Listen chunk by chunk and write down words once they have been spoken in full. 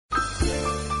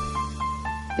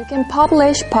You can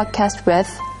publish podcast with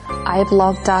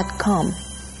iblog.com.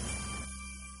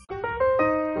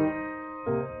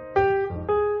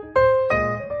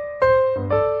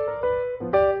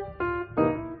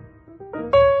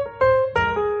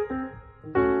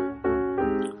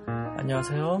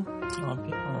 안녕하세요.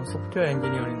 소프트웨어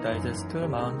엔지니어링 다이제스트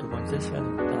 42번째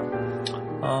시간입니다.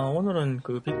 오늘은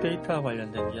그 빅데이터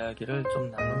관련된 이야기를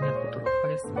좀 나눠해 보도록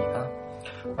하겠습니다.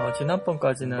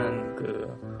 지난번까지는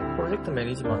그 프로젝트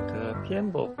매니지먼트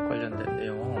PM복 관련된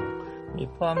내용이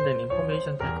포함된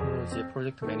인포메이션 테크놀로지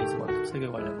프로젝트 매니지먼트 체계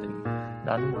관련된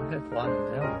나눔을 해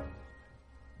보았는데요.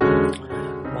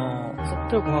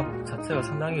 소프트웨어 공학 자체가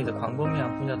상당히 이제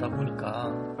광범위한 분야다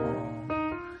보니까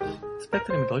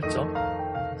스펙트럼이 넓죠.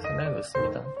 상당히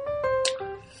넓습니다.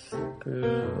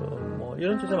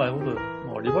 이런 주제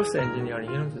말고도 리버스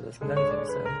엔지니어링 이런 주제 상당히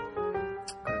재밌어요.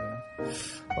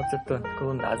 어쨌든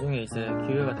그건 나중에 이제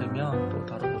기회가 되면 또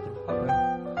다뤄보도록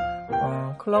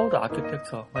하고요. 클라우드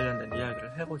아키텍처 관련된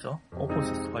이야기를 해보죠.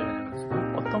 오픈소스 관련해가지고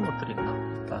어떤 것들이 있나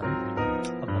일단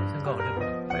한번 생각을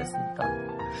해보도록 하겠습니다.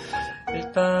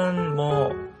 일단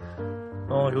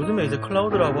요즘에 이제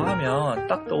클라우드라고 하면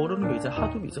딱 떠오르는 게 이제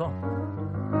하둡이죠.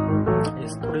 이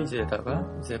스토리지에다가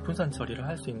이제 분산 처리를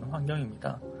할 수 있는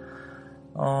환경입니다.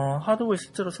 하둡을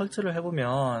실제로 설치를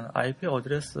해보면 IP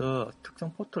어드레스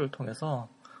특정 포트를 통해서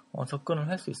접근을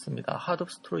할 수 있습니다. 하둡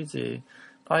스토리지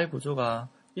파일 구조가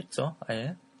있죠,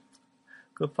 아예.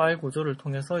 그 파일 구조를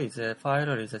통해서 이제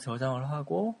파일을 이제 저장을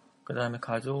하고, 그 다음에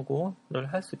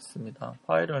가져오고를 할 수 있습니다.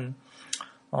 파일은,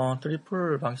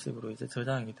 트리플 방식으로 이제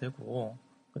저장이 되고,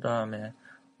 그 다음에,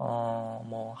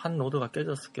 한 노드가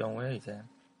깨졌을 경우에 이제,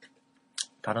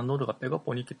 다른 노드가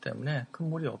백업본이 있기 때문에 큰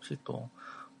무리 없이 또,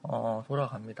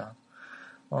 돌아갑니다.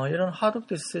 이런 하둡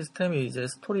시스템이 이제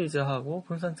스토리지하고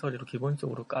분산 처리로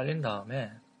기본적으로 깔린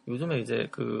다음에 요즘에 이제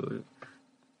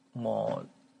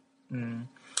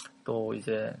또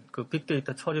이제 그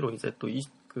빅데이터 처리로 이제 또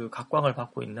그 각광을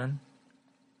받고 있는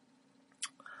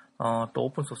또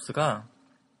오픈 소스가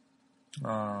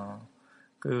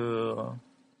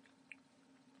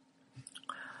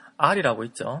R이라고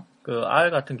있죠. 그 R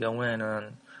같은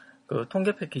경우에는 그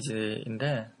통계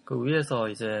패키지인데 그 위에서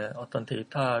이제 어떤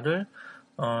데이터를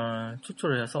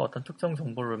추출을 해서 어떤 특정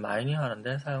정보를 마이닝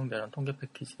하는데 사용되는 통계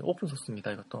패키지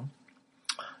오픈소스입니다. 이것도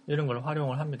이런 걸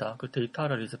활용을 합니다. 그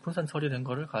데이터를 이제 분산 처리된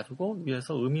거를 가지고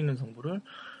위에서 의미 있는 정보를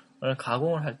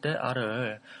가공을 할 때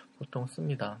R을 보통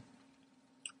씁니다.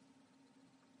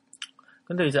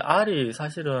 근데 이제 R이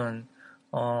사실은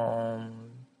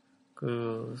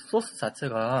그 소스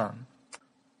자체가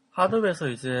하드웨어에서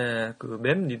이제 그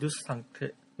맵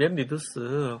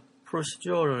리듀스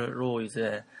프로시저로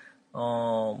이제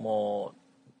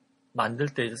만들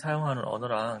때 이제 사용하는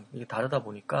언어랑 이게 다르다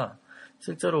보니까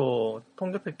실제로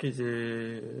통계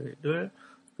패키지를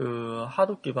그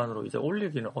하둡 기반으로 이제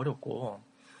올리기는 어렵고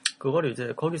그걸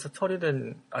이제 거기서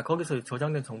거기서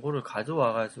저장된 정보를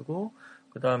가져와 가지고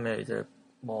그 다음에 이제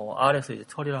R에서 이제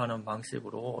처리를 하는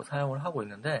방식으로 사용을 하고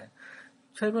있는데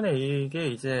최근에 이게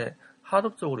이제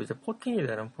하둡 쪽으로 이제 포팅이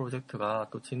되는 프로젝트가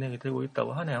또 진행이 되고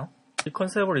있다고 하네요. 이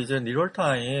컨셉을 이제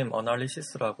리얼타임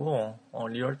어널리시스라고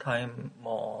리얼타임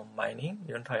마이닝,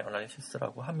 리얼타임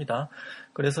어널리시스라고 합니다.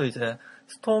 그래서 이제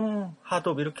스톰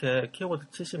하둡 이렇게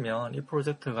키워드 치시면 이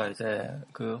프로젝트가 이제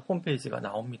그 홈페이지가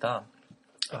나옵니다.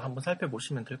 한번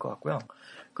살펴보시면 될 것 같고요.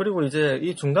 그리고 이제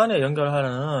이 중간에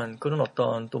연결하는 그런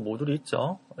어떤 또 모듈이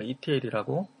있죠.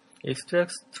 ETL이라고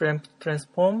Extract,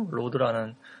 Transform,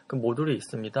 Load라는 그 모듈이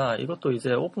있습니다. 이것도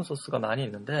이제 오픈 소스가 많이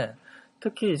있는데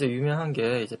특히 이제 유명한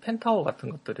게 이제 펜타워 같은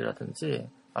것들이라든지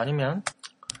아니면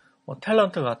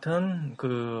탤런트 같은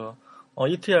그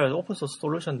ETL 오픈 소스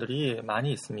솔루션들이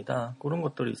많이 있습니다. 그런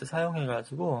것들을 이제 사용해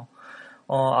가지고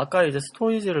아까 이제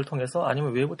스토리지를 통해서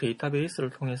아니면 외부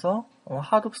데이터베이스를 통해서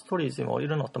하둡 스토리지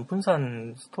이런 어떤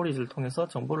분산 스토리지를 통해서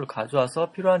정보를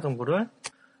가져와서 필요한 정보를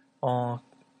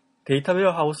데이터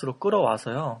웨어하우스로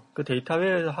끌어와서요. 그 데이터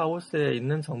웨어하우스에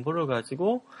있는 정보를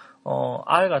가지고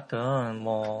R 같은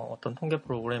어떤 통계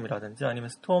프로그램이라든지 아니면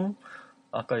스톰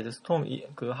아까 이제 스톰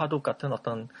그 하둡 같은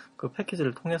어떤 그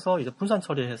패키지를 통해서 이제 분산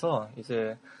처리해서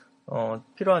이제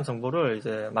필요한 정보를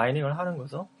이제 마이닝을 하는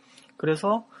거죠.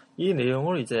 그래서 이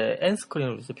내용을 이제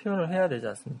N스크린으로 이제 표현을 해야 되지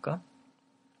않습니까?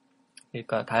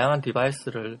 그러니까 다양한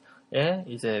디바이스를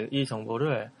이제 이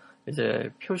정보를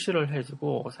이제 표시를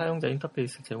해주고 사용자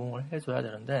인터페이스 제공을 해줘야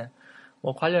되는데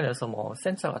관련해서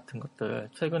센서 같은 것들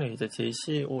최근에 이제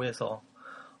JCO에서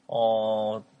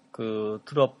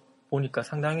들어보니까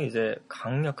상당히 이제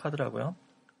강력하더라고요.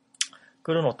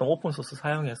 그런 어떤 오픈소스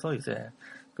사용해서 이제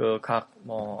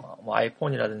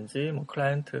아이폰이라든지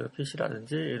클라이언트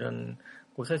PC라든지 이런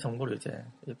곳의 정보를 이제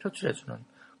표출해주는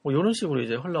뭐 이런 식으로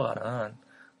이제 흘러가는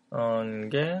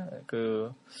게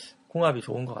그 궁합이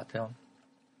좋은 것 같아요.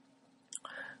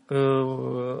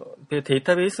 그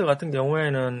데이터베이스 같은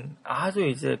경우에는 아주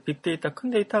이제 빅데이터, 큰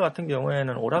데이터 같은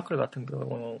경우에는 오라클 같은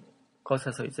경우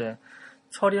것에서 이제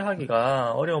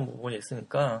처리하기가 어려운 부분이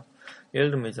있으니까,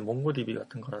 예를 들면 이제 몽고DB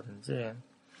같은 거라든지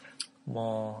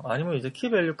뭐 아니면 이제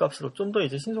키밸류 값으로 좀 더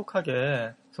이제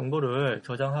신속하게 정보를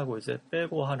저장하고 이제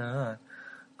빼고 하는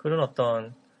그런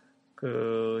어떤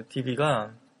그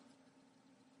DB가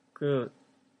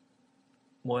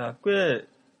꽤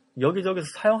여기저기서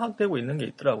사용되고 있는 게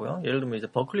있더라고요. 예를 들면 이제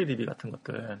버클리 DB 같은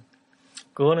것들.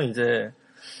 그거는 이제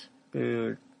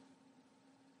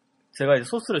제가 이제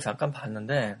소스를 잠깐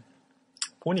봤는데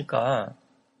보니까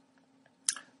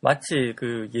마치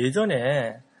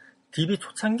예전에 DB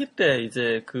초창기 때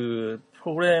이제 그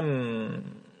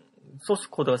프로그램 소스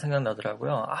코드가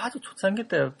생각나더라고요. 아주 초창기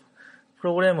때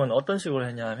프로그램은 어떤 식으로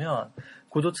했냐면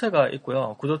구조체가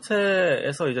있고요.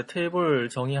 구조체에서 이제 테이블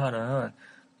정의하는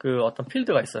그 어떤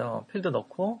필드가 있어요. 필드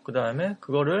넣고 그 다음에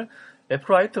그거를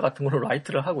fwrite 같은 걸로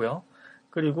라이트를 하고요.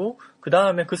 그리고 그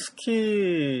다음에 그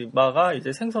스키마가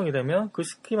이제 생성이 되면 그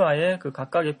스키마의 그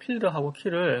각각의 필드하고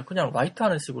키를 그냥 라이트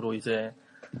하는 식으로 이제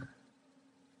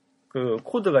그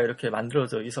코드가 이렇게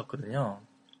만들어져 있었거든요.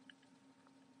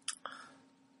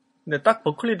 근데 딱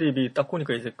버클리 DB 딱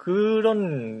보니까 이제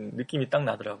그런 느낌이 딱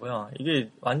나더라고요.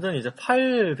 이게 완전히 이제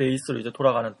파일 베이스로 이제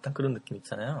돌아가는 듯한 그런 느낌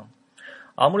있잖아요.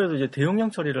 아무래도 이제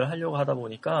대용량 처리를 하려고 하다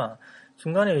보니까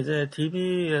중간에 이제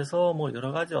DB에서 뭐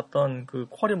여러 가지 어떤 그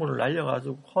쿼리물을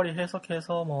날려가지고 쿼리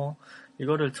해석해서 뭐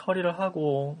이거를 처리를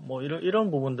하고 뭐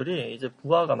이런 부분들이 이제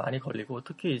부하가 많이 걸리고,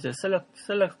 특히 이제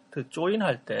셀렉트 조인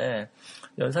할 때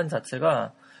연산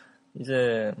자체가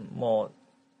이제 뭐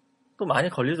또 많이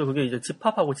걸리죠. 그게 이제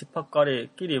집합하고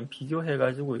집합끼리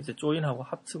비교해가지고 이제 조인하고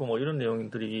합치고 뭐 이런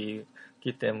내용들이기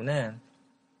때문에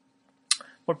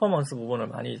퍼포먼스 부분을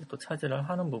많이 이제 또 차지를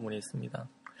하는 부분이 있습니다.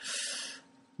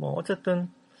 뭐 어쨌든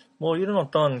뭐 이런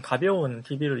어떤 가벼운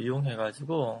DB를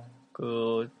이용해가지고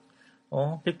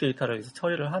빅데이터를 이제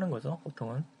처리를 하는 거죠,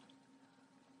 보통은.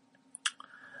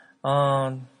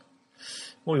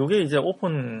 뭐 요게 이제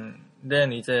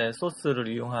오픈된 이제 소스를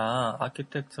이용한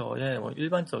아키텍처의 뭐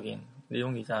일반적인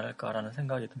내용이지 않을까라는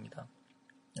생각이 듭니다.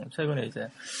 최근에 이제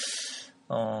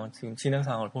지금 진행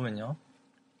상황을 보면요.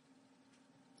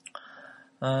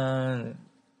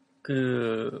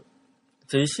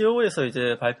 JCO에서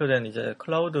이제 발표된 이제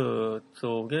클라우드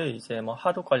쪽에 이제 뭐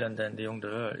하드 관련된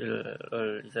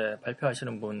내용들을 이제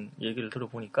발표하시는 분 얘기를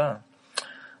들어보니까,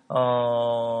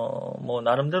 뭐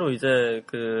나름대로 이제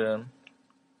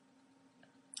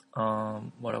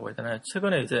뭐라고 해야 되나요?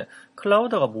 최근에 이제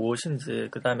클라우드가 무엇인지,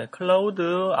 그 다음에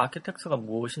클라우드 아키텍처가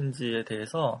무엇인지에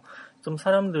대해서 좀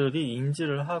사람들이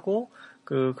인지를 하고,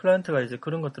 그 클라이언트가 이제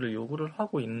그런 것들을 요구를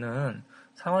하고 있는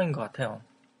상황인 것 같아요.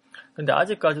 근데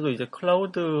아직까지도 이제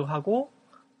클라우드하고,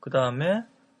 그 다음에,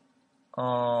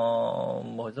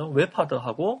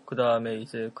 웹하드하고, 그 다음에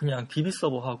이제 그냥 DB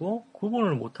서버하고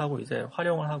구분을 못하고 이제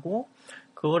활용을 하고,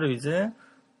 그거를 이제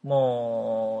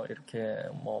이렇게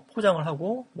포장을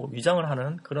하고, 위장을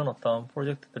하는 그런 어떤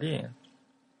프로젝트들이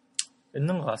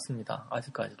있는 것 같습니다.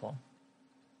 아직까지도.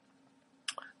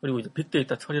 그리고 이제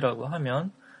빅데이터 처리라고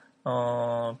하면,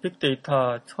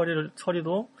 빅데이터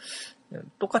처리도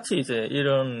똑같이 이제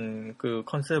이런 그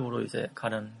컨셉으로 이제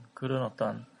가는 그런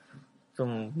어떤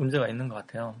좀 문제가 있는 것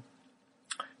같아요.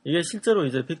 이게 실제로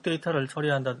이제 빅데이터를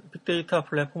빅데이터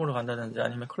플랫폼으로 간다든지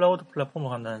아니면 클라우드 플랫폼으로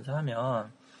간다든지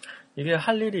하면 이게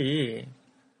할 일이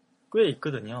꽤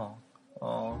있거든요.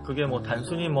 그게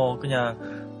단순히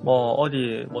그냥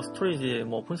어디 스토리지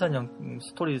분산형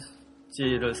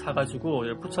스토리지를 사가지고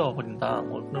붙여버린다.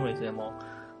 그러면 이제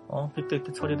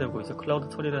빅데이터 처리되고 이제 클라우드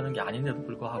처리되는 게 아닌데도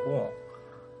불구하고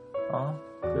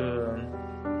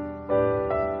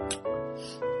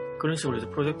그런 식으로 이제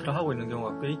프로젝트를 하고 있는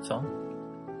경우가 꽤 있죠.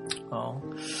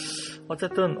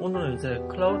 어쨌든 오늘은 이제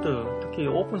클라우드, 특히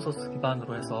오픈소스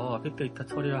기반으로 해서 빅데이터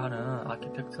처리를 하는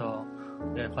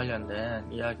아키텍처에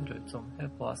관련된 이야기를 좀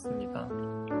해보았습니다.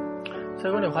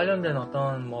 최근에 관련된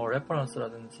어떤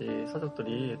레퍼런스라든지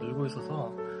서적들이 늘고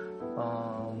있어서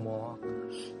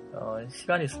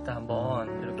시간이 있을 때 한번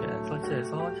이렇게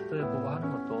설치해서 시도해보고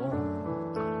하는 것도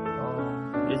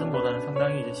예전보다는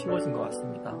상당히 이제 쉬워진 것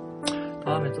같습니다.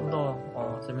 다음에 좀 더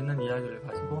재밌는 이야기를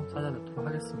가지고 찾아뵙도록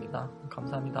하겠습니다.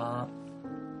 감사합니다.